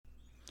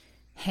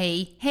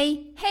Hey,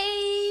 hey,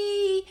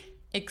 hey!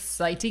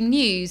 Exciting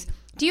news.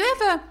 Do you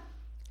ever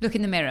look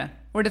in the mirror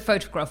or at a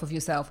photograph of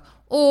yourself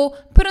or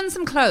put on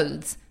some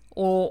clothes?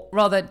 Or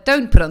rather,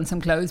 don't put on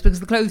some clothes because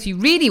the clothes you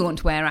really want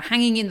to wear are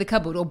hanging in the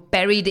cupboard or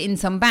buried in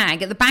some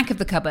bag at the back of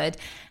the cupboard,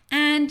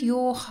 and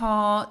your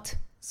heart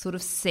sort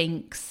of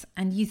sinks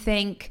and you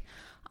think,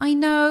 I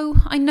know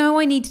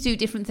I need to do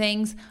different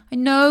things. I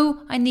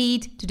know I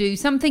need to do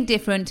something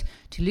different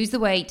to lose the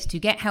weight, to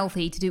get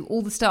healthy, to do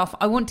all the stuff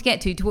I want to get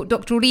to what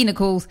Dr. Orlina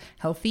calls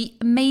healthy,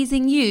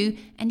 amazing you,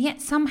 and yet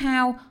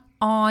somehow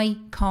I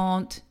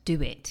can't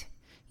do it.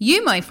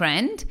 You, my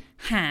friend,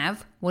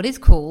 have what is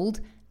called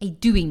a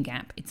doing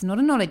gap. It's not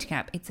a knowledge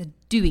gap, it's a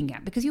doing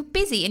gap because you're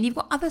busy and you've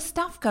got other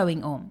stuff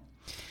going on.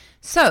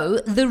 So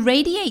the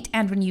Radiate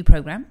and Renew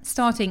program,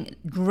 starting,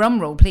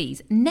 drumroll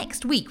please,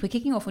 next week. We're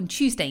kicking off on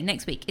Tuesday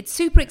next week. It's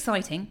super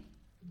exciting.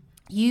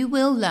 You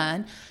will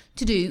learn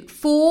to do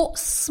 4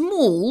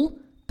 small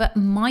but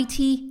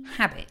mighty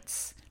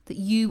habits that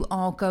you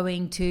are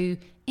going to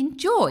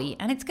enjoy,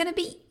 and it's going to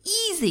be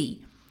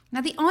easy. Now,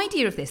 the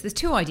idea of this, there's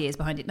 2 ideas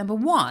behind it. Number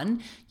 1,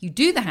 you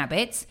do the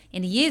habits.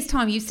 In a year's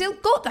time, you've still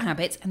got the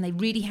habits and they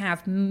really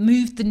have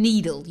moved the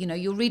needle. You know,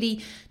 you're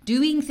really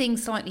doing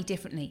things slightly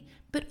differently.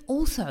 But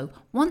also,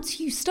 once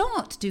you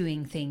start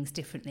doing things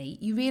differently,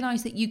 you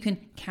realise that you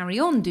can carry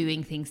on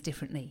doing things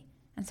differently.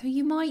 And so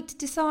you might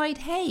decide,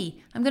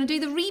 hey, I'm going to do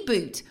the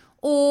reboot,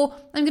 or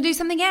I'm going to do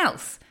something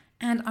else.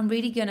 And I'm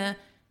really going to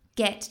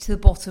get to the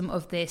bottom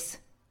of this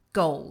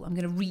goal. I'm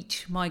going to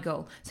reach my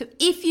goal. So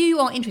if you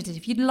are interested,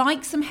 if you'd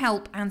like some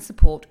help and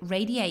support,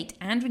 Radiate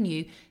and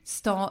Renew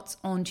starts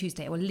on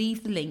Tuesday. I will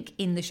leave the link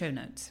in the show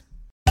notes.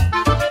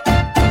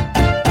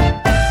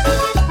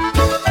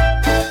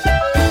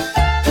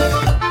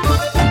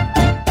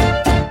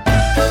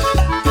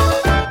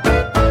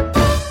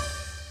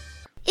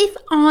 If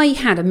I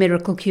had a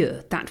miracle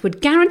cure that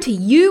would guarantee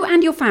you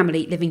and your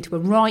family living to a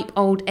ripe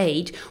old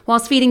age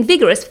whilst feeling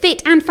vigorous,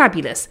 fit and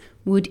fabulous,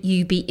 would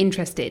you be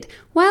interested?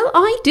 Well,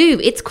 I do.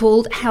 It's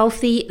called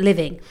Healthy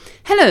Living.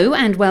 Hello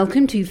and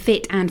welcome to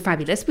Fit and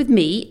Fabulous with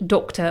me,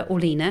 Dr.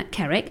 Orlina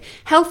Kerrick.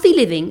 Healthy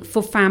Living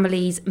for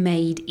Families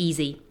Made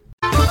Easy.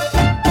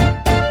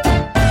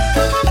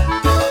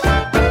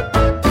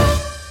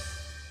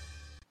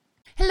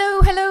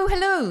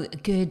 Hello.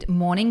 Good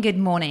morning.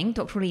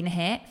 Dr. Orlina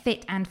here,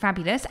 Fit and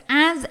Fabulous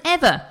as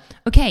ever.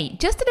 Okay,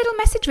 just a little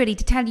message really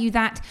to tell you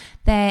that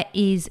there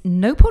is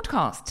no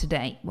podcast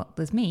today. Well,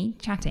 there's me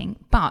chatting,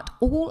 but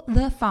all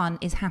the fun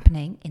is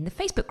happening in the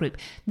Facebook group.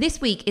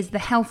 This week is the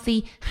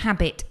Healthy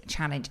Habit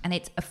Challenge, and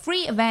it's a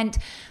free event,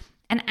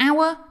 an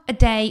hour a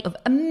day of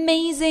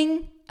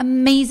amazing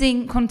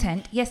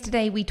content.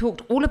 Yesterday we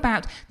talked all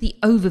about the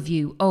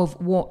overview of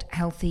what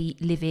healthy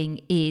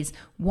living is.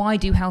 Why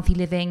do healthy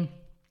living?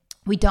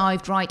 We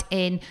dived right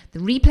in. The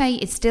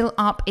replay is still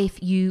up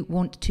if you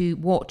want to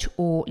watch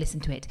or listen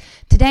to it.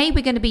 Today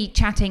we're going to be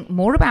chatting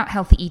more about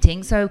healthy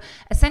eating. So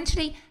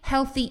essentially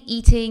healthy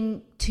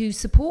eating to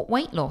support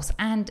weight loss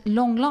and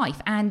long life.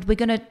 And we're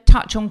going to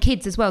touch on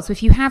kids as well. So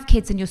if you have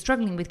kids and you're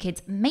struggling with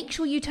kids, make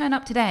sure you turn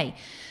up today.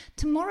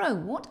 Tomorrow,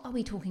 what are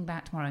we talking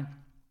about tomorrow?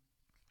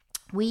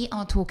 We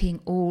are talking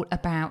all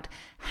about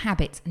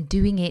habits and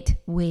doing it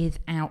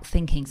without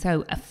thinking.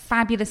 So a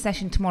fabulous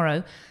session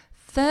tomorrow.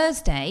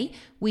 Thursday,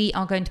 we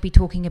are going to be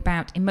talking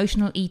about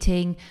emotional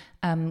eating,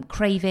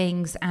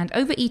 cravings, and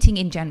overeating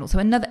in general. So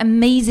another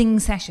amazing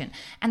session.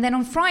 And then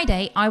on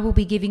Friday, I will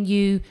be giving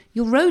you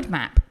your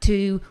roadmap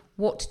to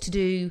what to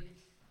do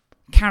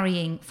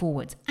carrying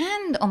forwards.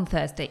 And on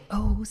Thursday,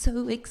 oh,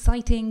 so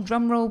exciting,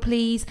 drum roll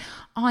please,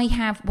 I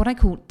have what I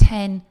call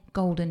 10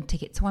 golden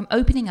tickets. So I'm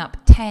opening up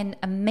 10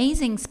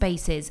 amazing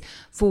spaces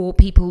for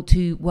people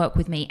to work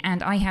with me.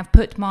 And I have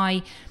put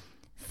my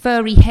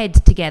furry head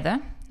together.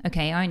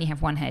 Okay, I only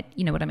have one head,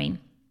 you know what I mean.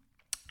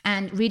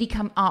 And really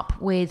come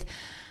up with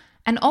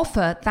an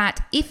offer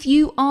that if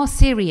you are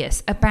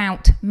serious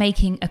about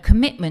making a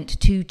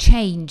commitment to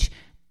change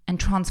and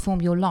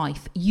transform your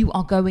life, you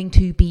are going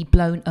to be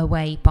blown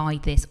away by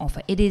this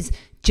offer. It is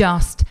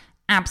just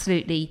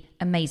absolutely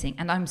amazing.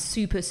 And I'm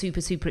super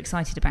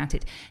excited about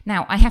it.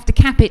 Now, I have to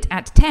cap it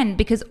at 10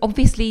 because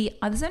obviously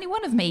there's only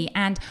one of me.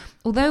 And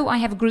although I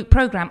have a group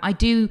program, I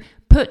do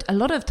put a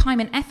lot of time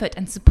and effort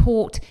and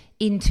support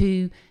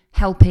into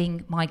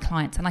helping my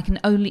clients, and I can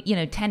only,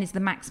 10 is the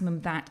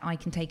maximum that I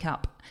can take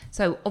up.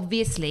 So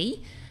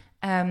obviously,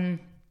 come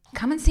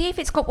and see if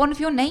it's got one of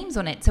your names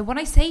on it. So what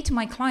I say to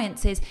my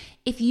clients is,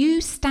 if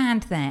you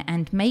stand there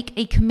and make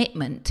a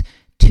commitment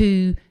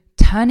to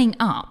turning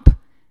up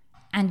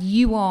and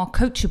you are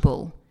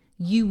coachable,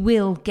 you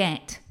will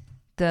get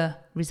the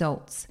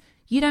results.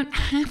 You don't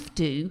have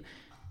to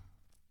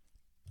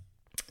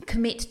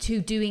commit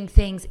to doing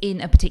things in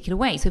a particular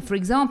way. So for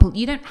example,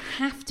 you don't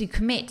have to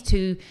commit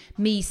to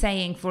me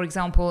saying, for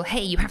example,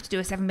 hey, you have to do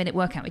a 7-minute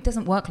workout. It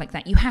doesn't work like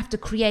that. You have to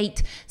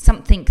create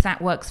something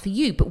that works for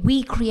you, but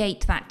we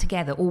create that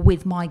together or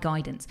with my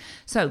guidance.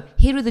 So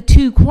here are the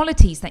 2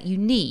 qualities that you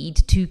need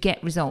to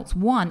get results.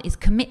 1 is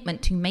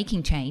commitment to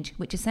making change,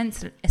 which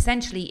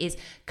essentially is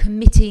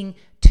committing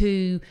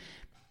to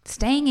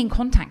staying in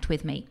contact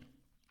with me.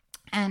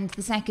 And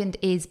the second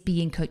is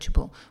being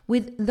coachable.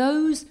 With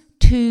those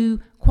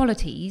two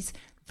qualities,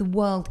 the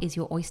world is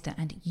your oyster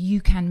and you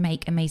can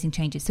make amazing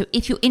changes. So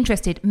if you're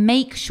interested,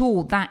 make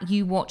sure that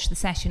you watch the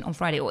session on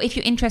Friday. Or if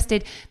you're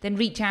interested, then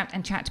reach out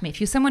and chat to me.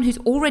 If you're someone who's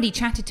already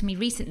chatted to me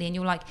recently and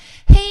you're like,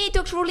 hey,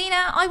 Dr.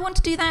 Orlena, I want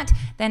to do that,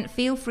 then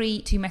feel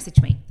free to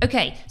message me.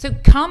 Okay, so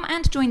come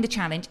and join the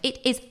challenge. It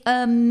is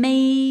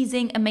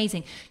amazing,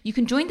 amazing. You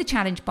can join the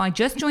challenge by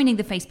just joining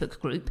the Facebook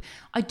group.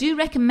 I do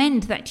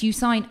recommend that you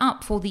sign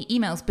up for the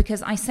emails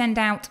because I send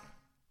out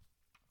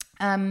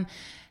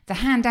the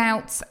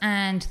handouts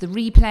and the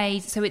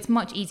replays, so it's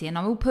much easier, and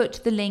I will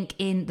put the link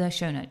in the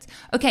show notes.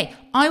 Okay,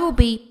 I will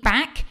be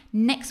back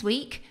next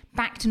week,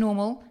 back to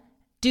normal,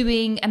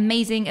 doing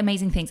amazing,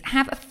 amazing things.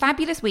 Have a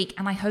fabulous week,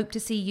 and I hope to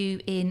see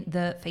you in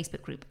the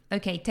Facebook group.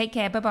 Okay, take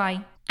care,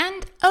 bye-bye.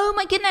 And oh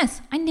my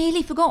goodness, I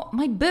nearly forgot,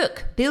 my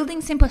book,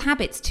 Building Simple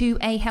Habits to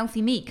a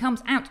Healthy Me,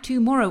 comes out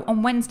tomorrow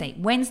on Wednesday,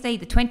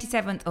 the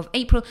 27th of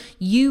April.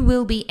 You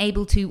will be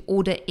able to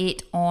order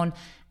it on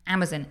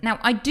Amazon. Now,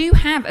 I do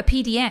have a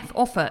PDF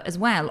offer as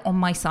well on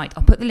my site.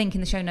 I'll put the link in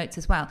the show notes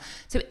as well.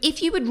 So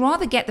if you would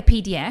rather get the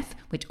PDF,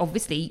 which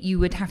obviously you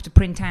would have to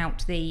print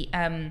out the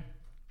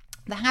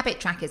habit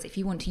trackers if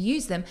you want to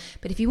use them,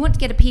 but if you want to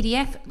get a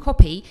PDF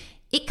copy,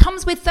 it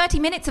comes with 30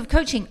 minutes of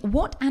coaching.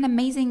 What an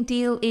amazing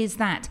deal is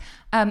that?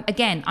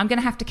 Again, I'm going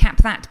to have to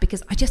cap that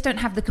because I just don't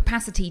have the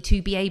capacity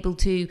to be able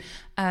to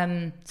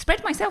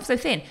spread myself so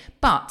thin.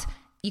 But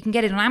you can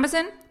get it on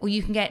Amazon or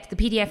you can get the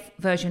PDF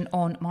version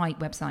on my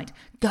website.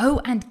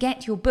 Go and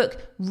get your book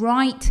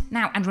right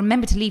now. And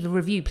remember to leave a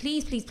review.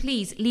 Please, please,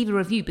 please leave a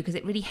review because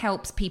it really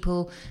helps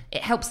people.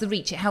 It helps the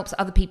reach. It helps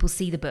other people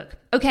see the book.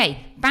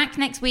 Okay, back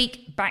next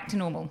week, back to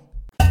normal.